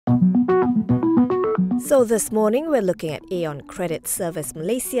So this morning, we're looking at Aon Credit Service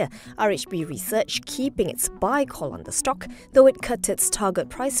Malaysia, RHB Research, keeping its buy call on the stock, though it cut its target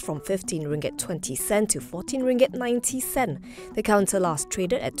price from 15 ringgit 20 cent to 14 ringgit 90 cent. The counter last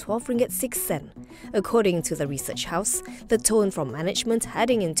traded at 12 ringgit 6 cent. According to the research house, the tone from management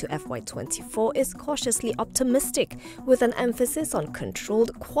heading into FY24 is cautiously optimistic, with an emphasis on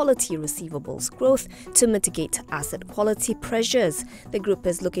controlled quality receivables growth to mitigate asset quality pressures. The group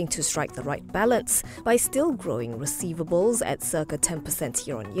is looking to strike the right balance by still growing receivables at circa 10%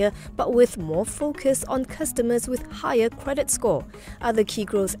 year-on-year, but with more focus on customers with higher credit score. Other key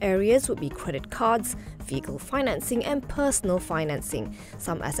growth areas would be credit cards, vehicle financing and personal financing.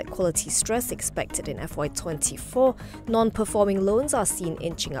 Some asset quality stress expected in FY24. Non-performing loans are seen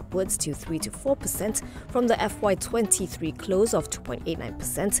inching upwards to 3 to 4% from the FY23 close of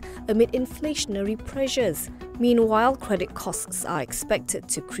 2.89% amid inflationary pressures. Meanwhile, credit costs are expected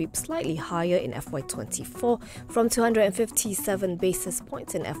to creep slightly higher in FY24 from 257 basis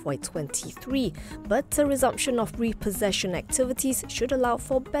points in FY23, but a resumption of repossession activities should allow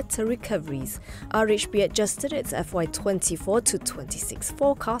for better recoveries. RHB adjusted its FY24 to 26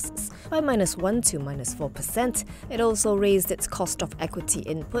 forecasts by -1 to -4%. It also raised its cost of equity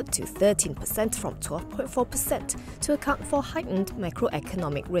input to 13% from 12.4% to account for heightened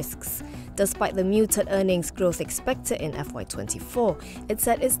macroeconomic risks. Despite the muted earnings growth expected in FY24, it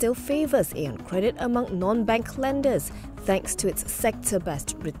said it still favours Aon Credit among non-bank lenders, thanks to its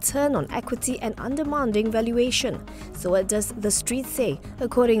sector-best return on equity and undemanding valuation. So what does the street say?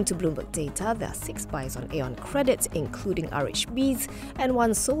 According to Bloomberg data, there are 6 buys on Aon Credit, including RHB's, and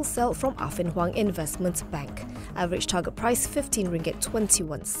 1 sold sell from Affin Hwang Investment Bank. Average target price 15 ringgit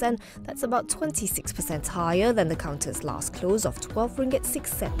 21 cent. That's about 26% higher than the counter's last close of 12 ringgit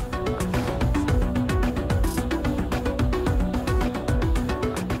 6 cent.